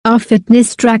Are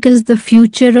fitness trackers the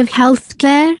future of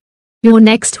healthcare? Your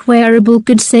next wearable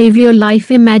could save your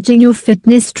life. Imagine your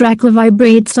fitness tracker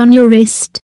vibrates on your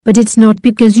wrist, but it's not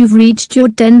because you've reached your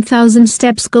 10,000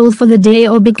 steps goal for the day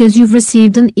or because you've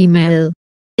received an email.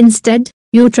 Instead,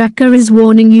 your tracker is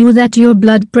warning you that your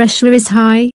blood pressure is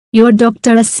high, your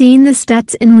doctor has seen the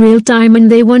stats in real time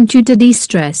and they want you to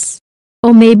de-stress.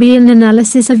 Or maybe an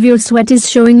analysis of your sweat is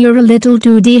showing you're a little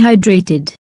too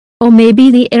dehydrated. Or maybe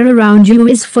the air around you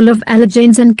is full of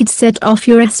allergens and could set off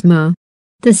your asthma.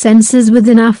 The sensors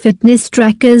within our fitness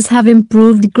trackers have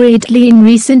improved greatly in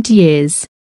recent years.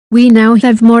 We now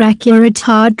have more accurate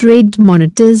heart rate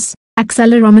monitors,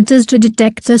 accelerometers to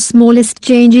detect the smallest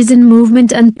changes in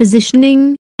movement and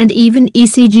positioning, and even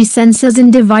ECG sensors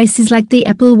in devices like the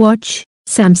Apple Watch,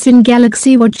 Samsung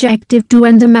Galaxy Watch Active 2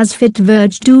 and Amazfit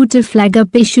Verge 2 to flag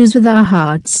up issues with our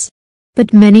hearts.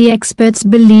 But many experts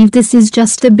believe this is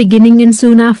just the beginning and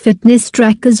soon our fitness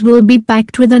trackers will be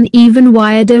packed with an even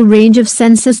wider range of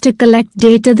sensors to collect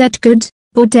data that could,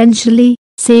 potentially,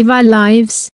 save our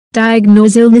lives,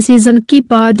 diagnose illnesses and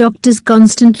keep our doctors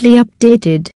constantly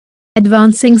updated.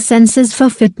 Advancing sensors for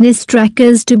fitness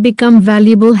trackers to become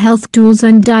valuable health tools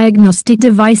and diagnostic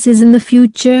devices in the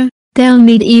future, they'll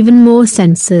need even more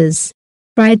sensors.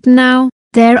 Right now,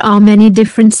 there are many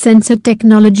different sensor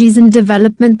technologies in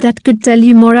development that could tell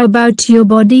you more about your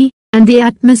body and the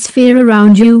atmosphere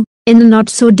around you in a not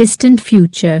so distant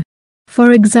future.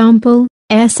 For example,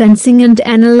 air sensing and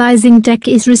analyzing tech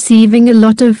is receiving a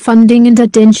lot of funding and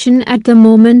attention at the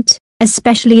moment,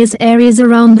 especially as areas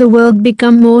around the world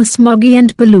become more smoggy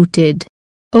and polluted.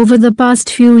 Over the past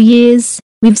few years,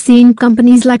 we've seen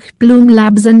companies like Plume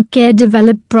Labs and Cair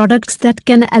develop products that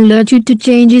can alert you to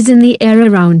changes in the air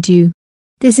around you.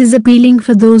 This is appealing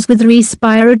for those with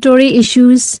respiratory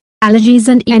issues, allergies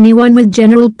and anyone with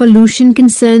general pollution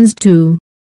concerns too.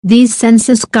 These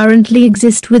sensors currently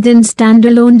exist within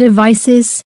standalone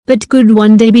devices, but could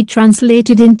one day be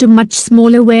translated into much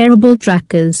smaller wearable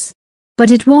trackers.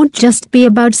 But it won't just be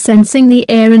about sensing the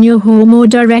air in your home or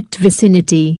direct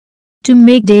vicinity. To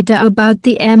make data about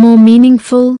the air more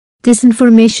meaningful, this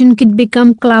information could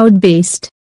become cloud-based.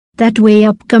 That way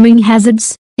upcoming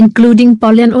hazards, including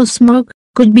pollen or smog,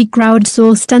 could be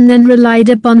crowdsourced and then relied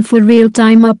upon for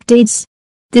real-time updates.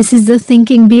 This is the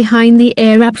thinking behind the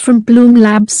Air app from Plume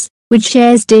Labs, which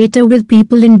shares data with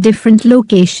people in different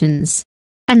locations.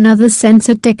 Another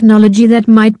sensor technology that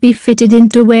might be fitted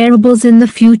into wearables in the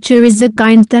future is the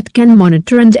kind that can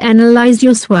monitor and analyze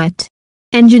your sweat.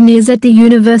 Engineers at the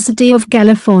University of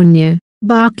California,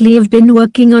 Berkeley have been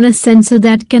working on a sensor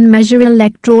that can measure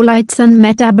electrolytes and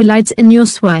metabolites in your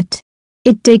sweat.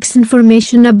 It takes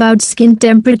information about skin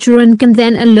temperature and can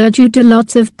then alert you to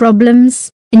lots of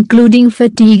problems, including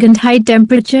fatigue and high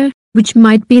temperature, which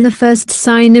might be the first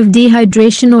sign of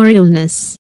dehydration or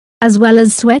illness. As well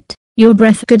as sweat, your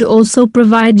breath could also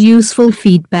provide useful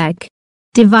feedback.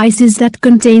 Devices that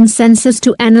contain sensors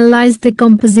to analyze the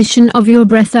composition of your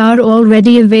breath are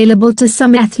already available to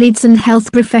some athletes and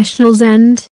health professionals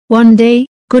and, one day,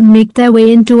 could make their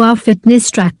way into our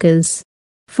fitness trackers.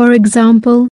 For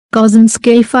example, Cosmos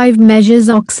K5 measures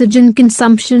oxygen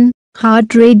consumption,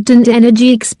 heart rate and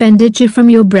energy expenditure from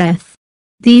your breath.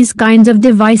 These kinds of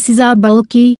devices are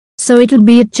bulky, so it'll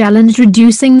be a challenge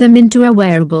reducing them into a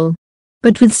wearable.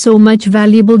 But with so much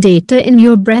valuable data in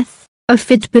your breath, a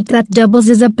Fitbit that doubles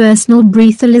as a personal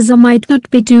breathalyzer might not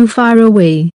be too far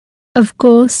away. Of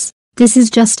course, this is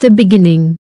just the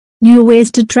beginning. New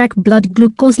ways to track blood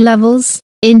glucose levels,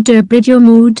 interpret your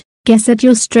mood, guess at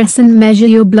your stress and measure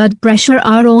your blood pressure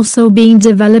are also being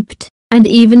developed, and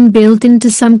even built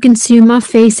into some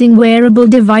consumer-facing wearable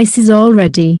devices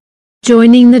already.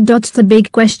 Joining the dots, the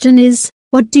big question is,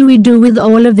 what do we do with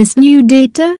all of this new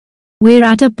data? We're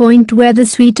at a point where the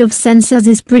suite of sensors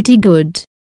is pretty good.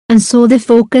 And so the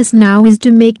focus now is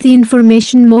to make the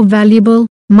information more valuable,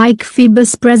 Mike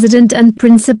Phoebus, president and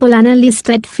principal analyst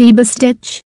at Phoebus Tech,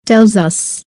 tells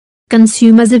us.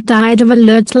 Consumers are tired of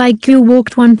alerts like you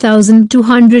walked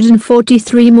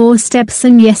 1,243 more steps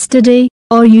than yesterday,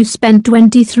 or you spent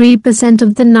 23%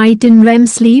 of the night in REM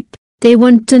sleep. They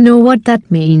want to know what that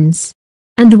means.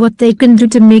 And what they can do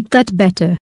to make that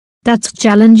better. That's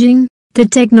challenging. The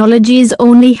technology is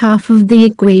only half of the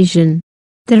equation.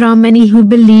 There are many who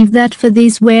believe that for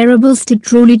these wearables to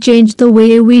truly change the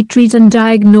way we treat and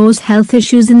diagnose health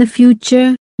issues in the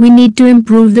future, we need to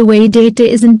improve the way data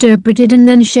is interpreted and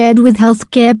then shared with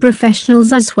healthcare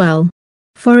professionals as well.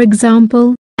 For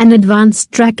example, an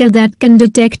advanced tracker that can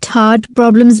detect heart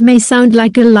problems may sound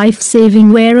like a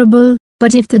life-saving wearable,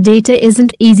 but if the data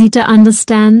isn't easy to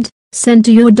understand, sent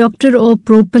to your doctor or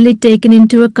properly taken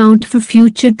into account for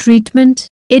future treatment,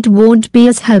 it won't be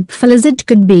as helpful as it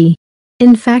could be.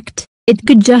 In fact, it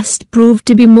could just prove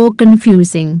to be more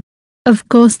confusing. Of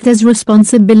course, there's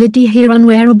responsibility here on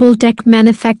wearable tech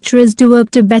manufacturers to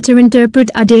work to better interpret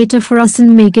our data for us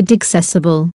and make it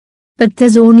accessible. But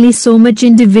there's only so much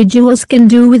individuals can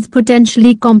do with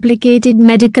potentially complicated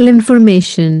medical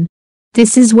information.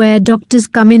 This is where doctors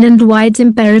come in and why it's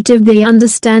imperative they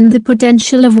understand the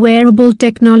potential of wearable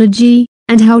technology,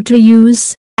 and how to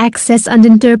use, access and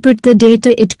interpret the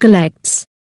data it collects.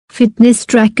 Fitness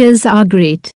trackers are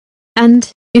great. And,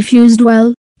 if used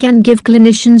well, can give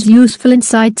clinicians useful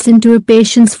insights into a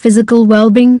patient's physical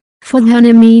well-being. Farhan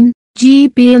Amin,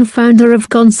 GP and founder of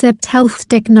Concept Health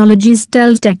Technologies,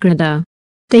 tells TechRadar.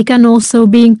 They can also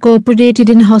be incorporated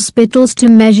in hospitals to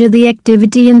measure the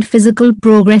activity and physical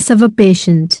progress of a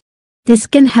patient. This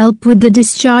can help with the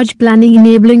discharge planning,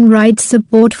 enabling right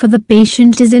support for the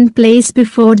patient is in place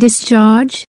before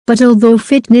discharge. But although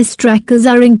fitness trackers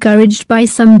are encouraged by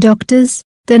some doctors,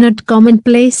 they're not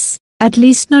commonplace, at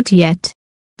least not yet.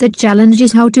 The challenge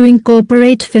is how to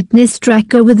incorporate fitness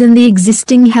tracker within the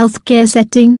existing healthcare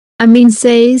setting, Amin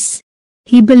says.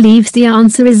 He believes the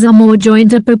answer is a more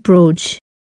joined-up approach.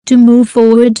 To move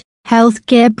forward,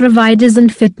 healthcare providers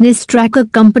and fitness tracker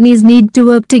companies need to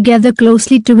work together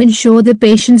closely to ensure the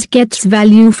patient gets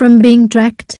value from being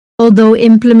tracked. Although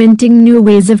implementing new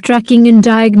ways of tracking and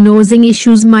diagnosing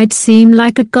issues might seem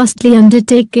like a costly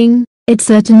undertaking, it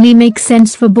certainly makes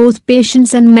sense for both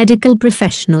patients and medical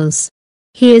professionals.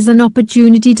 Here's an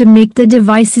opportunity to make the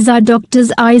devices our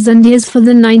doctors' eyes and ears for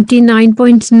the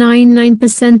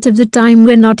 99.99% of the time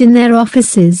we're not in their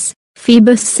offices.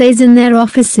 Phoebus says in their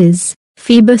offices.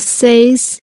 Phoebus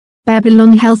says,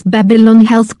 Babylon Health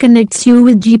connects you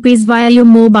with GPs via your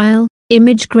mobile,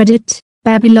 image credit.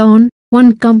 Babylon,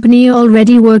 one company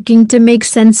already working to make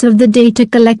sense of the data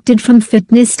collected from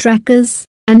fitness trackers,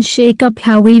 and shake up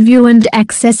how we view and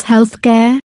access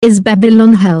healthcare, is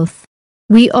Babylon Health.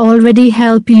 We already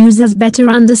help users better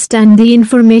understand the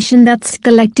information that's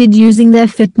collected using their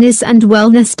fitness and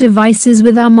wellness devices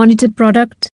with our Monitor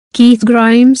product. Keith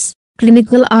Grimes,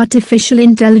 Clinical Artificial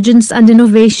Intelligence and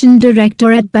Innovation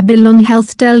Director at Babylon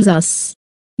Health, tells us.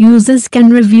 Users can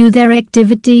review their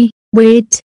activity,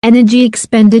 weight, energy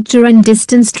expenditure and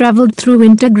distance traveled through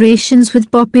integrations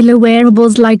with popular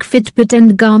wearables like Fitbit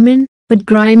and Garmin, but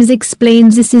Grimes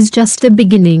explains this is just the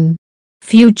beginning.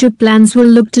 Future plans will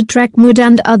look to track mood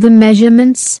and other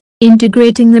measurements,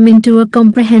 integrating them into a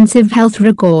comprehensive health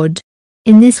record.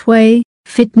 In this way,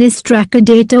 fitness tracker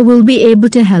data will be able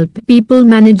to help people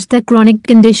manage their chronic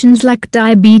conditions like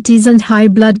diabetes and high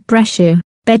blood pressure,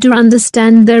 better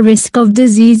understand their risk of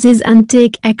diseases and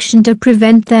take action to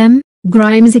prevent them,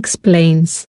 Grimes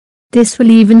explains. This will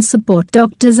even support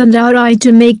doctors and RI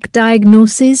to make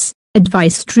diagnoses,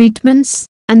 advise treatments,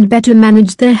 and better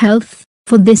manage their health.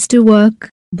 For this to work,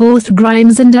 both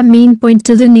Grimes and Amin point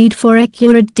to the need for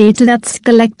accurate data that's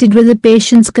collected with the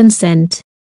patient's consent.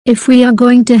 If we are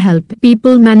going to help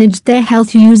people manage their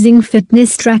health using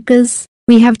fitness trackers,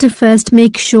 we have to first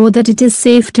make sure that it is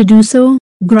safe to do so,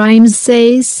 Grimes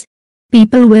says.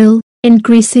 People will,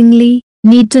 increasingly,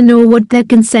 need to know what they're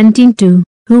consenting to,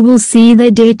 who will see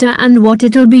their data and what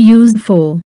it'll be used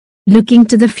for. Looking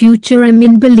to the future,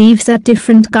 Amin believes that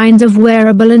different kinds of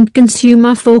wearable and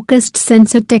consumer-focused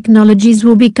sensor technologies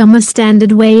will become a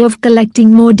standard way of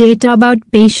collecting more data about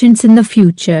patients in the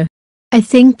future. I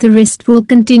think the wrist will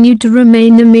continue to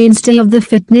remain a mainstay of the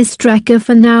fitness tracker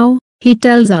for now, he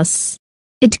tells us.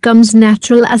 It comes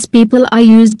natural as people are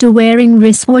used to wearing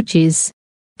wristwatches.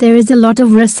 There is a lot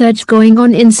of research going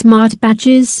on in smart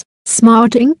patches,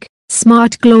 smart ink,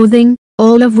 smart clothing,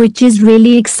 all of which is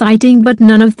really exciting, but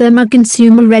none of them are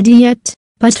consumer ready yet.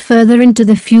 But further into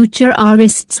the future, our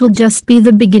wrists will just be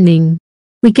the beginning.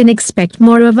 We can expect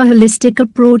more of a holistic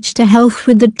approach to health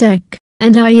with the tech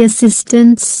and eye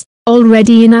assistants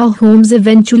already in our homes.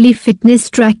 Eventually, fitness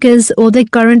trackers or the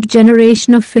current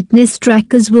generation of fitness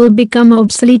trackers will become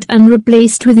obsolete and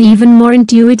replaced with even more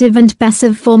intuitive and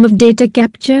passive form of data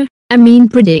capture, Amin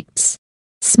predicts.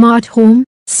 Smart home,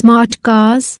 smart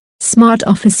cars, smart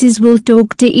offices will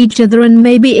talk to each other and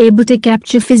may be able to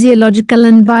capture physiological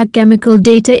and biochemical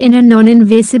data in a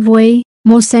non-invasive way.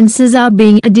 More sensors are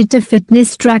being added to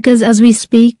fitness trackers as we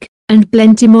speak, and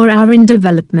plenty more are in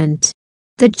development.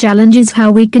 The challenge is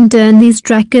how we can turn these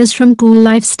trackers from cool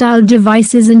lifestyle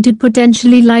devices into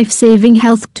potentially life-saving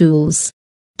health tools.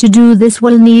 To do this,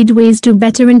 we'll need ways to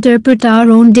better interpret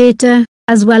our own data,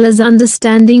 as well as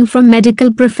understanding from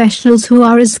medical professionals who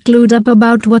are as clued up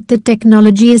about what the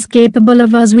technology is capable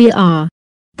of as we are.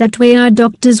 That way our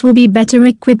doctors will be better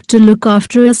equipped to look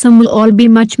after us and will all be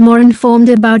much more informed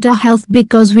about our health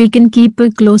because we can keep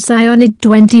a close eye on it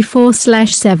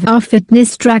 24/7. Our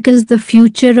fitness trackers, the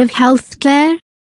future of healthcare.